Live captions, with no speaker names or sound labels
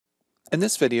In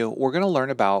this video, we're going to learn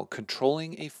about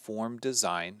controlling a form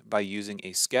design by using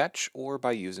a sketch or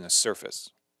by using a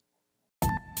surface.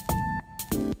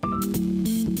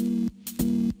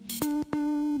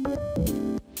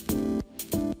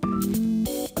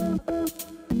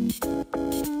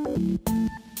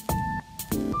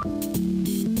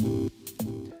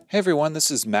 Hey everyone,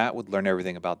 this is Matt with Learn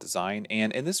Everything About Design,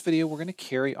 and in this video we're going to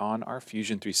carry on our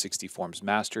Fusion 360 Forms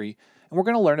mastery, and we're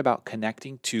going to learn about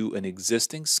connecting to an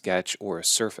existing sketch or a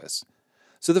surface.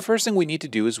 So the first thing we need to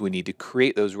do is we need to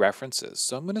create those references.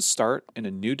 So I'm going to start in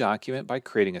a new document by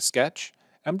creating a sketch.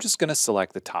 I'm just going to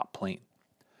select the top plane.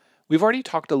 We've already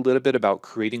talked a little bit about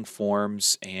creating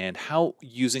forms and how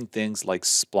using things like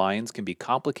splines can be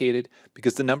complicated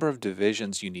because the number of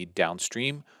divisions you need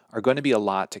downstream are going to be a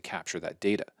lot to capture that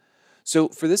data. So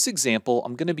for this example,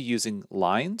 I'm going to be using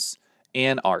lines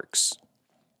and arcs.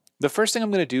 The first thing I'm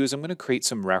going to do is I'm going to create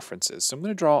some references. So I'm going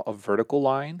to draw a vertical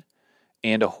line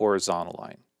and a horizontal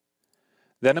line.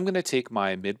 Then I'm going to take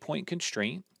my midpoint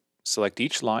constraint, select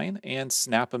each line, and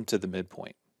snap them to the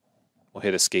midpoint. We'll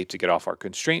hit escape to get off our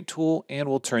constraint tool, and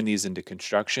we'll turn these into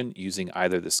construction using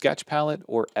either the sketch palette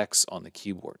or X on the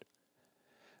keyboard.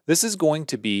 This is going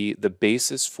to be the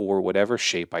basis for whatever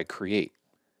shape I create.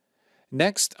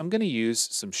 Next, I'm going to use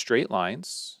some straight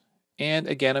lines, and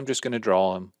again, I'm just going to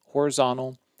draw them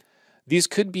horizontal. These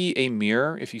could be a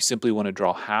mirror if you simply want to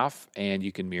draw half and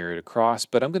you can mirror it across,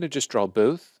 but I'm going to just draw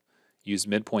both, use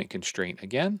midpoint constraint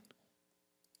again.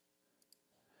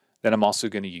 Then I'm also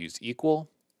going to use equal,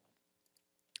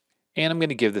 and I'm going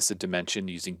to give this a dimension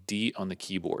using D on the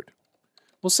keyboard.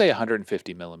 We'll say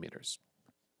 150 millimeters.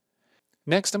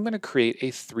 Next, I'm going to create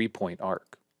a 3-point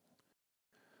arc.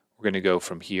 We're going to go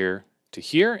from here to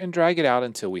here and drag it out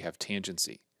until we have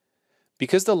tangency.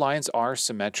 Because the lines are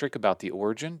symmetric about the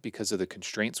origin, because of the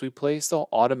constraints we place, they'll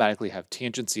automatically have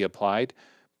tangency applied,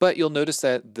 but you'll notice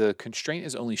that the constraint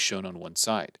is only shown on one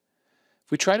side.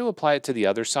 If we try to apply it to the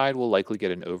other side, we'll likely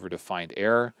get an overdefined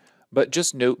error, but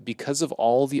just note, because of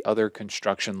all the other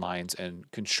construction lines and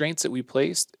constraints that we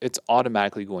placed, it's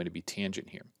automatically going to be tangent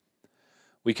here.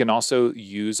 We can also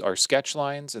use our sketch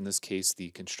lines, in this case the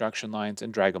construction lines,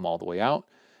 and drag them all the way out.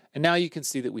 And now you can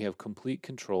see that we have complete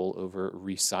control over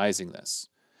resizing this.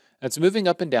 And it's moving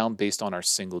up and down based on our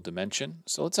single dimension.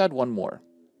 So let's add one more.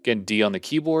 Again, D on the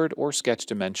keyboard or sketch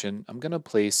dimension. I'm going to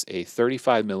place a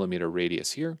 35 millimeter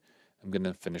radius here. I'm going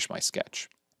to finish my sketch.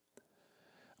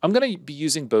 I'm going to be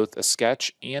using both a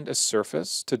sketch and a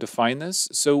surface to define this.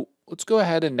 So let's go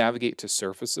ahead and navigate to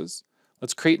surfaces.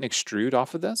 Let's create an extrude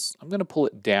off of this. I'm going to pull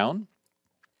it down.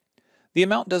 The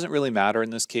amount doesn't really matter in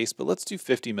this case, but let's do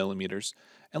 50 millimeters.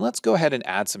 And let's go ahead and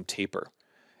add some taper.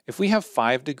 If we have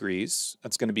 5 degrees,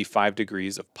 that's going to be 5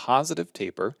 degrees of positive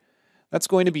taper. That's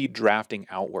going to be drafting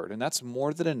outward, and that's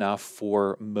more than enough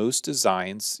for most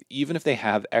designs, even if they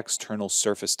have external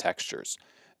surface textures.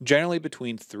 Generally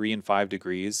between 3 and 5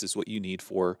 degrees is what you need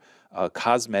for a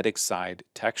cosmetic side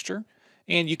texture,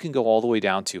 and you can go all the way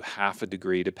down to half a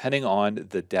degree depending on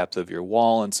the depth of your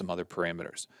wall and some other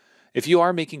parameters. If you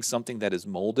are making something that is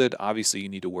molded, obviously you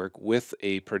need to work with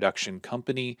a production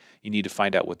company. You need to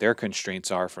find out what their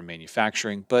constraints are for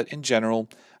manufacturing, but in general,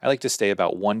 I like to stay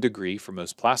about 1 degree for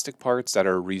most plastic parts that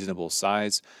are a reasonable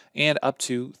size, and up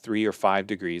to 3 or 5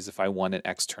 degrees if I want an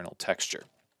external texture.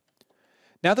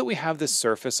 Now that we have this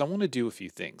surface, I want to do a few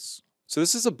things. So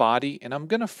this is a body, and I'm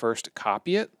going to first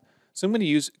copy it. So I'm going to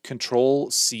use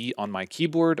Control-C on my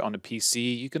keyboard on a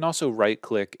PC. You can also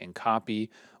right-click and copy,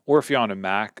 or if you're on a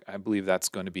Mac, I believe that's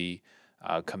going to be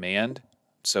Command.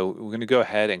 So we're going to go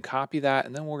ahead and copy that,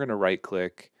 and then we're going to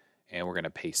right-click, and we're going to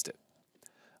paste it.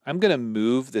 I'm going to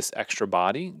move this extra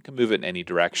body. You can move it in any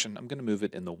direction. I'm going to move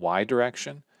it in the Y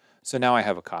direction. So now I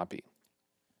have a copy.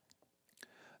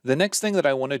 The next thing that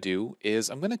I want to do is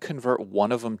I'm going to convert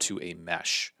one of them to a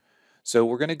mesh. So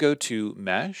we're going to go to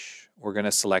Mesh. We're going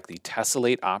to select the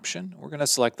Tessellate option. We're going to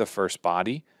select the first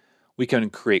body. We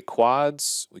can create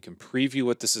quads. We can preview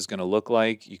what this is going to look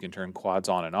like. You can turn quads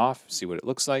on and off, see what it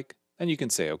looks like, and you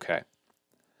can say OK.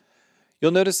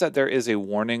 You'll notice that there is a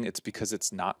warning. It's because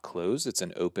it's not closed. It's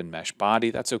an open mesh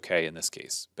body. That's OK in this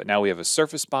case. But now we have a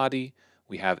surface body,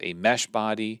 we have a mesh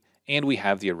body, and we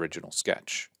have the original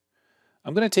sketch.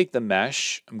 I'm going to take the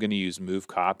mesh. I'm going to use Move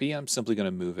Copy. I'm simply going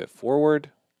to move it forward.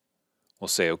 We'll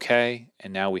say OK,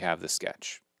 and now we have the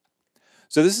sketch.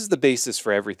 So this is the basis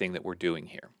for everything that we're doing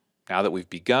here. Now that we've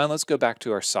begun, let's go back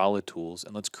to our solid tools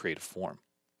and let's create a form.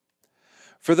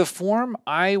 For the form,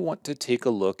 I want to take a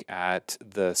look at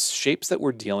the shapes that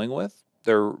we're dealing with.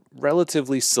 They're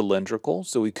relatively cylindrical,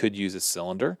 so we could use a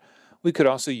cylinder. We could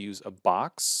also use a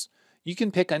box. You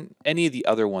can pick on any of the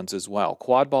other ones as well.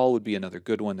 Quad ball would be another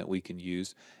good one that we can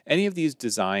use. Any of these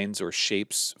designs or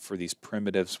shapes for these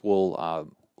primitives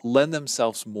will lend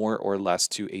themselves more or less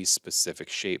to a specific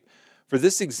shape. For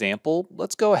this example,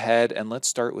 let's go ahead and let's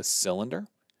start with cylinder.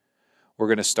 We're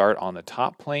going to start on the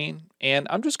top plane, and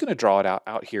I'm just going to draw it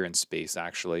out here in space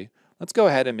actually. Let's go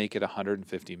ahead and make it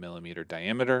 150 millimeter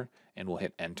diameter, and we'll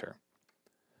hit enter.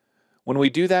 When we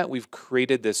do that, we've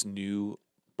created this new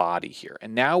body here.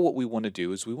 And now what we want to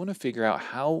do is we want to figure out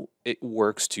how it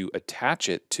works to attach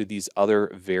it to these other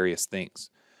various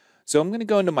things. So I'm going to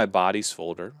go into my bodies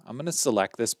folder. I'm going to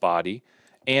select this body,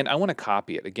 and I want to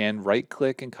copy it. Again, right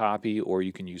click and copy, or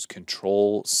you can use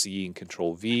Control C and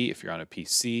Control V if you're on a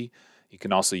PC. You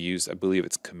can also use, I believe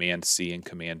it's Command C and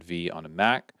Command V on a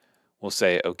Mac. We'll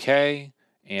say OK,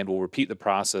 and we'll repeat the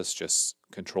process, just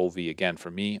Control V again for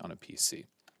me on a PC.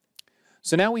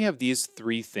 So now we have these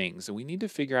three things, and we need to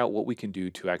figure out what we can do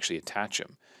to actually attach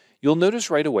them. You'll notice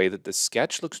right away that the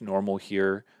sketch looks normal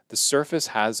here. The surface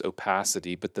has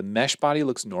opacity, but the mesh body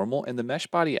looks normal, and the mesh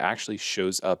body actually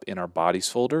shows up in our bodies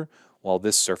folder while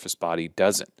this surface body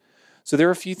doesn't. So there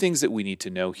are a few things that we need to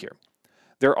know here.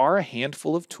 There are a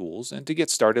handful of tools, and to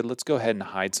get started, let's go ahead and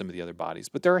hide some of the other bodies,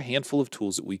 but there are a handful of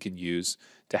tools that we can use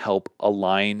to help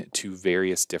align to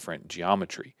various different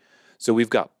geometry. So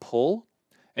we've got pull,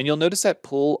 and you'll notice that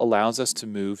pull allows us to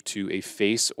move to a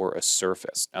face or a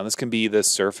surface. Now this can be the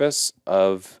surface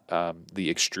of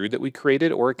the extrude that we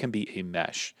created, or it can be a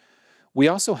mesh. We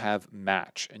also have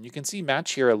match, and you can see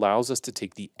match here allows us to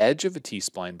take the edge of a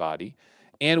T-spline body,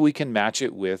 and we can match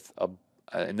it with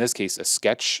in this case, a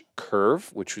sketch curve,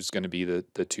 which is going to be the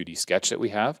 2D sketch that we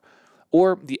have,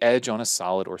 or the edge on a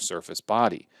solid or surface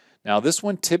body. Now, this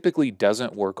one typically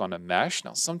doesn't work on a mesh.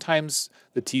 Now, sometimes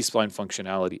the T-spline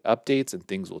functionality updates and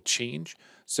things will change,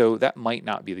 so that might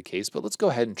not be the case, but let's go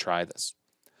ahead and try this.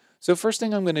 So first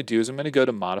thing I'm going to do is I'm going to go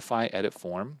to Modify, Edit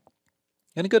Form.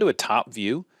 I'm going to go to a top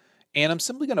view, and I'm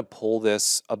simply going to pull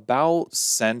this about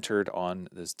centered on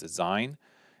this design.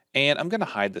 And I'm going to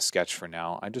hide the sketch for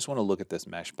now. I just want to look at this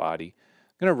mesh body.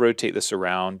 I'm going to rotate this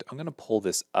around. I'm going to pull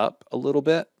this up a little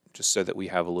bit just so that we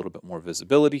have a little bit more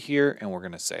visibility here, and we're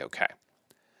going to say OK.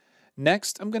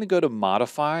 Next, I'm going to go to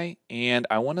Modify, and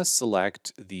I want to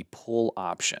select the Pull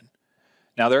option.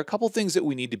 Now, there are a couple things that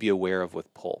we need to be aware of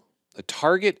with Pull. The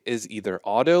target is either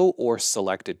auto or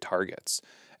selected targets.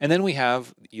 And then we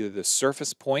have either the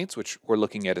surface points, which we're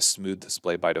looking at a smooth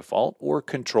display by default, or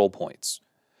control points.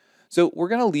 So we're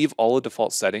going to leave all the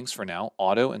default settings for now,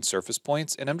 auto and surface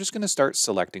points, and I'm just going to start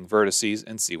selecting vertices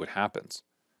and see what happens.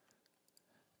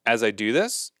 As I do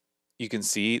this, you can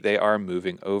see they are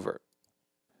moving over.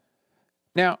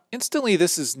 Now, instantly,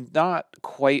 this is not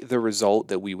quite the result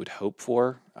that we would hope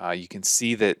for. You can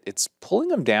see that it's pulling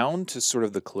them down to sort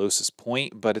of the closest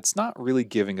point, but it's not really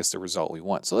giving us the result we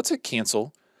want. So let's hit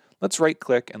cancel. Let's right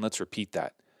click and let's repeat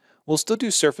that. We'll still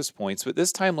do surface points, but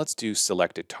this time let's do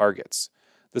selected targets.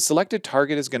 The selected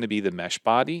target is going to be the mesh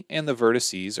body, and the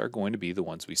vertices are going to be the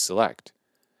ones we select.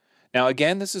 Now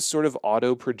again, this is sort of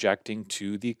auto projecting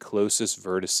to the closest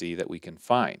vertice that we can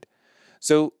find.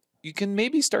 So you can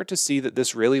maybe start to see that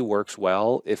this really works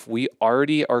well if we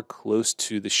already are close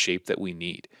to the shape that we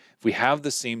need. If we have the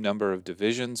same number of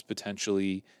divisions,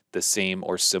 potentially the same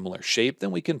or similar shape,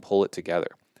 then we can pull it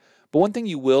together. But one thing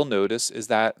you will notice is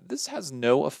that this has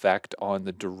no effect on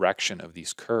the direction of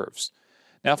these curves.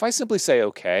 Now, if I simply say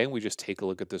OK, and we just take a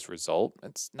look at this result,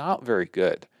 it's not very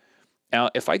good. Now,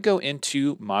 if I go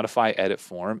into Modify, Edit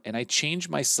Form, and I change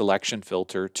my selection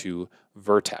filter to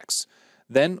Vertex,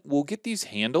 then we'll get these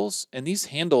handles, and these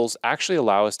handles actually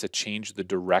allow us to change the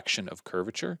direction of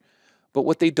curvature. But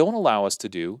what they don't allow us to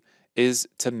do is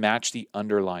to match the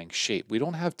underlying shape. We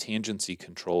don't have tangency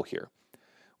control here.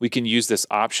 We can use this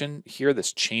option here,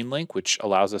 this chain link, which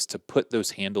allows us to put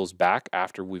those handles back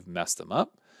after we've messed them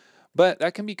up. But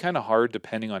that can be kind of hard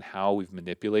depending on how we've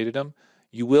manipulated them.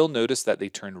 You will notice that they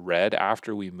turn red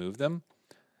after we move them,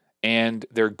 and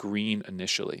they're green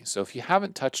initially. So if you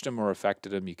haven't touched them or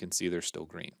affected them, you can see they're still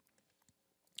green.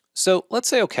 So let's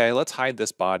say, okay, let's hide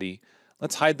this body.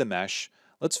 Let's hide the mesh.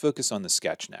 Let's focus on the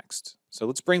sketch next. So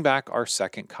let's bring back our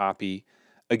second copy.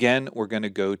 Again, we're going to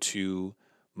go to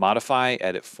Modify,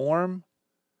 Edit Form.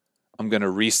 I'm going to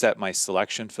reset my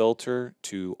selection filter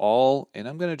to all, and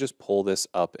I'm going to just pull this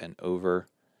up and over.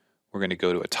 We're going to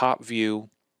go to a top view,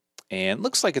 and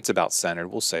looks like it's about centered.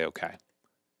 We'll say OK.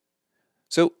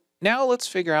 So now let's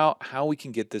figure out how we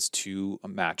can get this to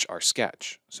match our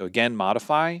sketch. So again,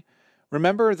 Modify.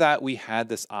 Remember that we had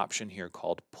this option here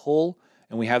called Pull,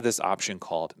 and we have this option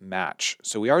called Match.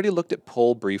 So we already looked at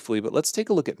Pull briefly, but let's take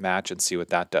a look at Match and see what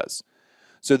that does.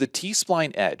 So the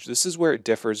T-spline edge, this is where it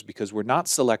differs because we're not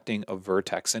selecting a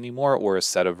vertex anymore or a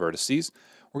set of vertices.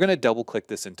 We're going to double click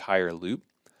this entire loop.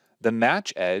 The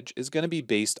match edge is going to be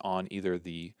based on either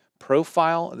the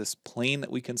profile, this plane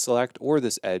that we can select, or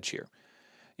this edge here.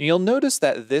 And you'll notice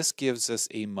that this gives us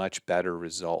a much better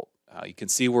result. You can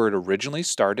see where it originally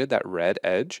started, that red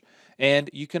edge,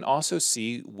 and you can also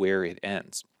see where it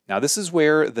ends. Now this is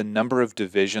where the number of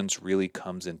divisions really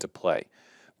comes into play.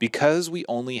 Because we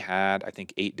only had, I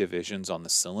think, 8 divisions on the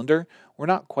cylinder, we're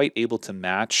not quite able to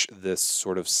match this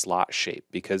sort of slot shape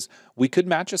because we could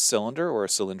match a cylinder or a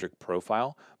cylindric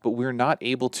profile, but we're not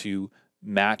able to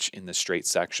match in the straight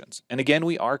sections. And again,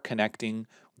 we are connecting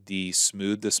the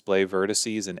smooth display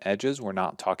vertices and edges. We're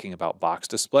not talking about box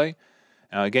display.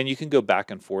 Now, again, you can go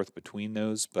back and forth between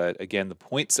those, but again, the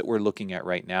points that we're looking at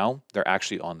right now, they're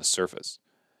actually on the surface.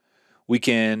 We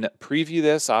can preview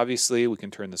this, obviously, we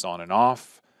can turn this on and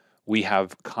off. We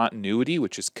have continuity,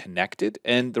 which is connected,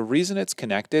 and the reason it's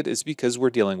connected is because we're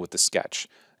dealing with the sketch.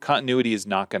 Continuity is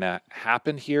not going to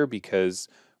happen here because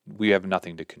we have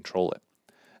nothing to control it.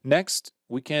 Next,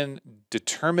 we can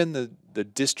determine the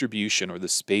distribution or the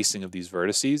spacing of these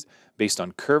vertices based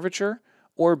on curvature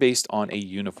or based on a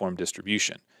uniform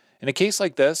distribution. In a case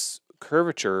like this,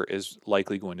 curvature is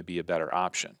likely going to be a better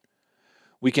option.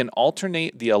 We can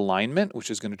alternate the alignment,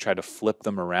 which is going to try to flip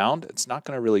them around. It's not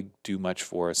going to really do much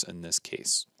for us in this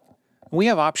case. We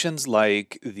have options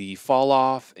like the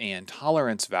fall-off and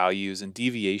tolerance values and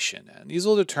deviation. And these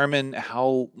will determine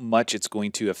how much it's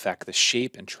going to affect the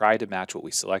shape and try to match what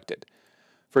we selected.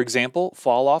 For example,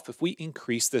 fall-off, if we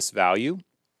increase this value,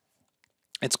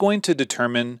 it's going to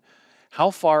determine how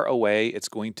far away it's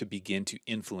going to begin to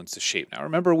influence the shape. Now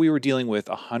remember, we were dealing with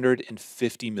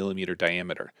 150 millimeter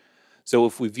diameter. So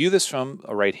if we view this from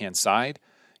a right-hand side,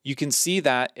 you can see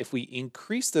that if we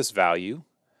increase this value,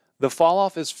 the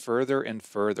fall-off is further and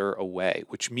further away,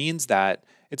 which means that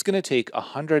it's going to take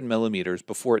 100 millimeters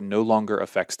before it no longer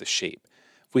affects the shape.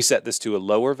 If we set this to a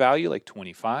lower value, like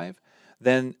 25,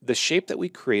 then the shape that we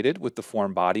created with the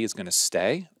form body is going to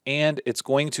stay, and it's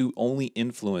going to only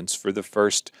influence for the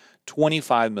first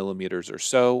 25 millimeters or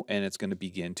so, and it's going to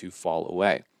begin to fall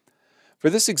away. For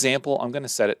this example, I'm going to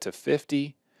set it to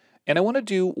 50. And I want to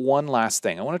do one last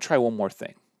thing. I want to try one more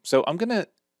thing. So I'm going to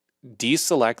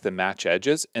deselect the match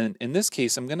edges. And in this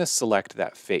case, I'm going to select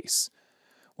that face.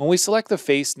 When we select the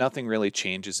face, nothing really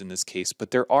changes in this case.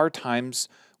 But there are times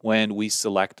when we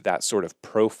select that sort of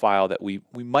profile that we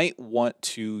might want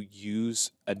to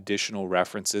use additional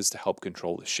references to help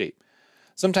control the shape.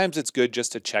 Sometimes it's good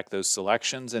just to check those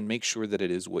selections and make sure that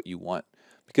it is what you want,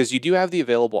 because you do have the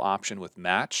available option with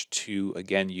match to,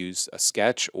 again, use a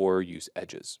sketch or use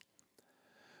edges.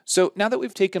 So now that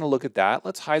we've taken a look at that,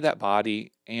 let's hide that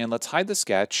body and let's hide the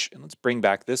sketch and let's bring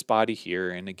back this body here.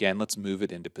 And again, let's move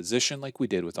it into position like we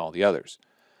did with all the others.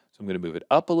 So I'm going to move it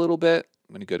up a little bit.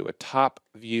 I'm going to go to a top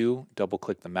view, double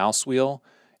click the mouse wheel,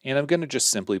 and I'm going to just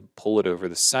simply pull it over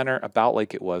the center about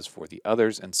like it was for the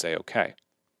others and say OK.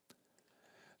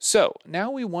 So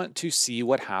now we want to see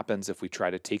what happens if we try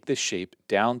to take this shape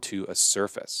down to a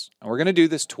surface. And we're going to do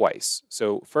this twice.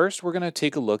 So first we're going to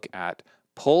take a look at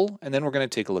pull, and then we're going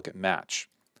to take a look at match.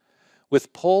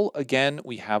 With pull, again,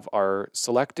 we have our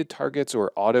selected targets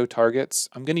or auto targets.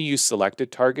 I'm going to use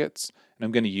selected targets, and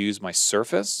I'm going to use my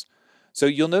surface. So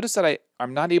you'll notice that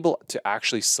I'm not able to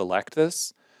actually select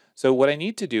this. So what I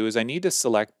need to do is I need to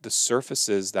select the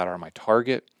surfaces that are my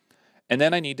target, and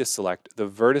then I need to select the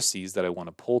vertices that I want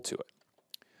to pull to it.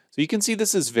 So you can see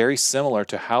this is very similar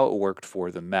to how it worked for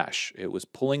the mesh. It was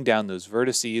pulling down those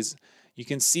vertices. You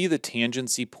can see the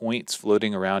tangency points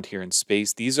floating around here in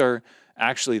space. These are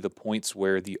actually the points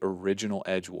where the original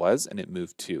edge was and it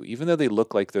moved to, even though they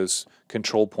look like those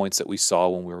control points that we saw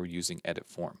when we were using edit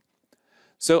form.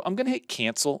 So I'm going to hit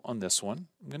cancel on this one.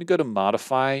 I'm going to go to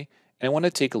modify, and I want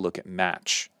to take a look at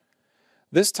match.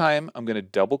 This time I'm going to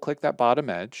double click that bottom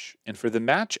edge, and for the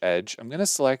match edge, I'm going to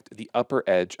select the upper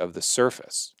edge of the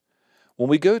surface. When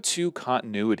we go to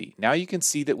continuity, now you can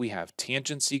see that we have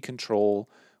tangency control,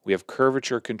 we have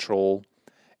curvature control,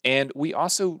 and we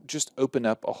also just open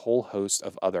up a whole host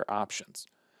of other options.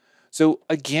 So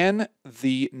again,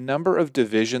 the number of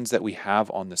divisions that we have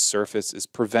on the surface is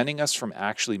preventing us from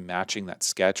actually matching that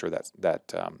sketch or that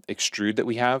extrude that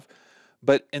we have.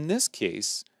 But in this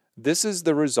case, this is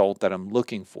the result that I'm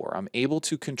looking for. I'm able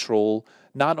to control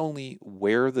not only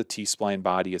where the T-spline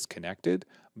body is connected,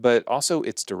 but also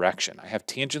its direction. I have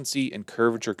tangency and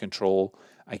curvature control.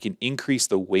 I can increase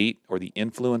the weight or the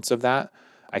influence of that.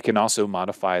 I can also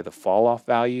modify the fall-off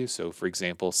value. So for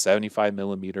example, 75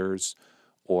 millimeters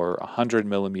or 100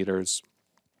 millimeters.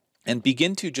 and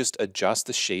begin to just adjust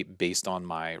the shape based on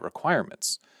my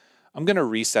requirements. I'm going to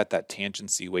reset that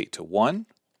tangency weight to 1,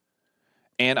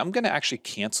 and I'm going to actually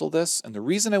cancel this. And the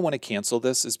reason I want to cancel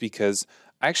this is because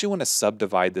I actually want to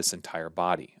subdivide this entire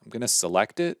body. I'm going to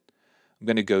select it. I'm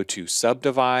going to go to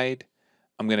Subdivide.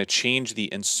 I'm going to change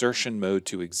the insertion mode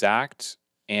to exact.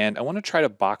 And I want to try to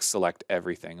box select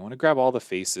everything. I want to grab all the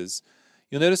faces.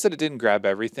 You'll notice that it didn't grab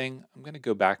everything. I'm going to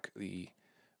go back,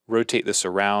 rotate this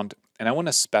around, and I want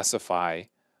to specify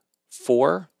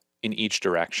 4 in each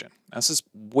direction. Now, this is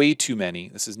way too many.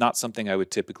 This is not something I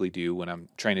would typically do when I'm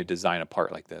trying to design a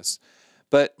part like this.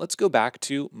 But let's go back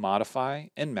to Modify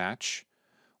and Match.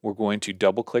 We're going to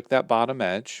double click that bottom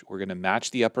edge. We're going to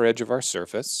match the upper edge of our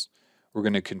surface. We're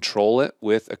going to control it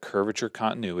with a curvature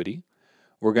continuity.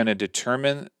 We're going to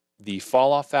determine the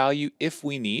fall off value if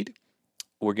we need.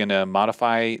 We're going to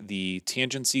modify the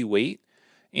tangency weight.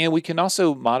 And we can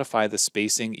also modify the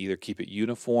spacing, either keep it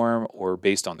uniform or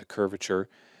based on the curvature.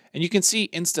 And you can see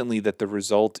instantly that the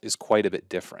result is quite a bit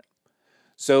different.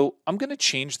 So I'm going to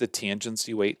change the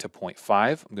tangency weight to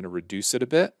 0.5. I'm going to reduce it a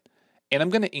bit. And I'm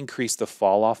going to increase the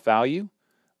fall off value.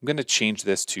 I'm going to change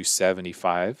this to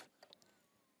 75.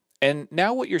 And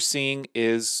now what you're seeing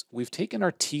is we've taken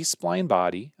our T-spline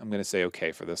body. I'm going to say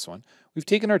OK for this one. We've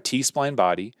taken our T-spline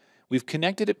body. We've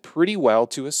connected it pretty well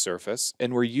to a surface,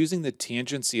 and we're using the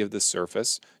tangency of the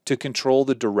surface to control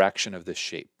the direction of the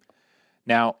shape.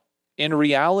 Now, in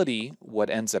reality, what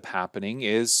ends up happening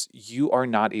is you are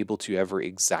not able to ever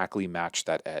exactly match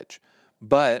that edge.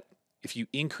 But if you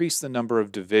increase the number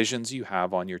of divisions you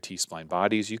have on your T-spline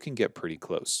bodies, you can get pretty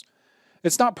close.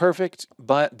 It's not perfect,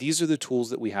 but these are the tools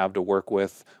that we have to work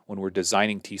with when we're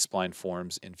designing T-spline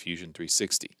forms in Fusion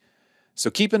 360.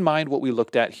 So keep in mind what we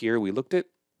looked at here. We looked at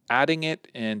adding it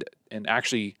and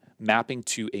actually mapping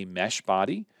to a mesh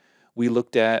body. We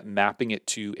looked at mapping it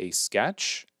to a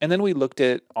sketch, and then we looked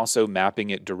at also mapping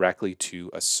it directly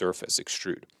to a surface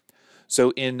extrude.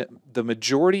 So in the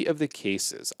majority of the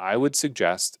cases, I would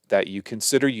suggest that you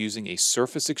consider using a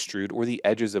surface extrude or the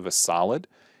edges of a solid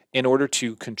in order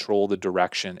to control the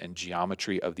direction and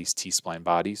geometry of these T-spline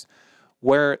bodies.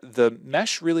 Where the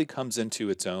mesh really comes into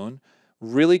its own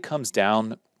really comes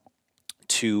down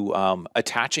to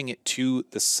attaching it to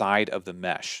the side of the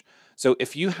mesh. So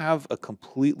if you have a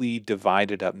completely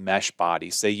divided up mesh body,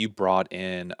 say you brought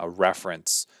in a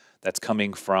reference that's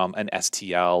coming from an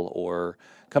STL or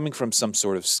coming from some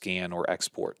sort of scan or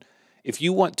export, if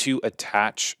you want to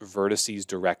attach vertices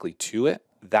directly to it,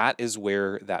 that is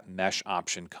where that mesh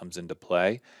option comes into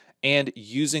play. And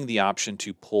using the option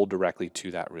to pull directly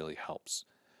to that really helps.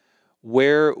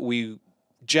 Where we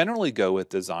generally go with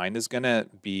design is going to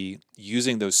be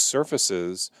using those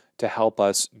surfaces to help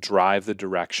us drive the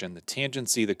direction, the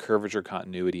tangency, the curvature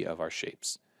continuity of our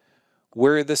shapes.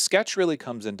 Where the sketch really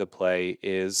comes into play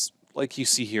is like you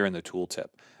see here in the tooltip.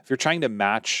 If you're trying to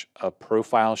match a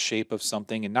profile shape of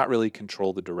something and not really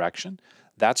control the direction,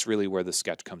 that's really where the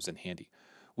sketch comes in handy.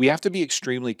 We have to be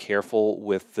extremely careful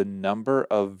with the number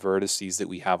of vertices that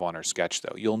we have on our sketch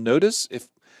though. You'll notice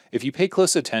if you pay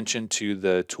close attention to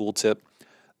the tooltip,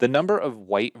 the number of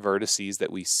white vertices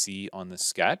that we see on the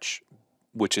sketch,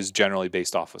 which is generally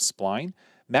based off of spline,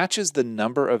 matches the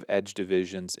number of edge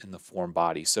divisions in the form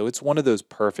body. So it's one of those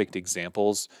perfect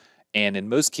examples. And in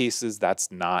most cases,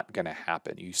 that's not going to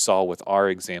happen. You saw with our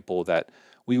example that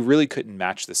we really couldn't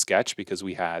match the sketch because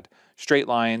we had straight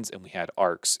lines and we had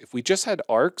arcs. If we just had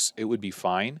arcs, it would be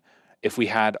fine. If we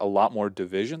had a lot more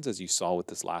divisions, as you saw with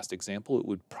this last example, it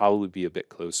would probably be a bit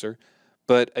closer.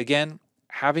 But again,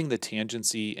 having the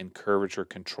tangency and curvature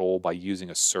control by using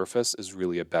a surface is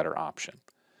really a better option.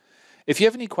 If you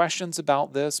have any questions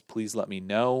about this, please let me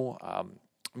know.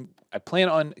 I plan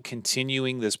on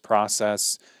continuing this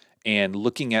process and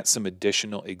looking at some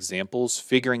additional examples,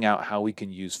 figuring out how we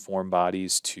can use form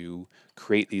bodies to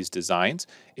create these designs.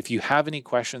 If you have any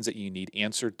questions that you need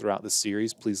answered throughout the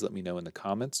series, please let me know in the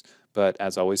comments. But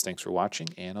as always, thanks for watching,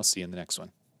 and I'll see you in the next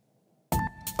one.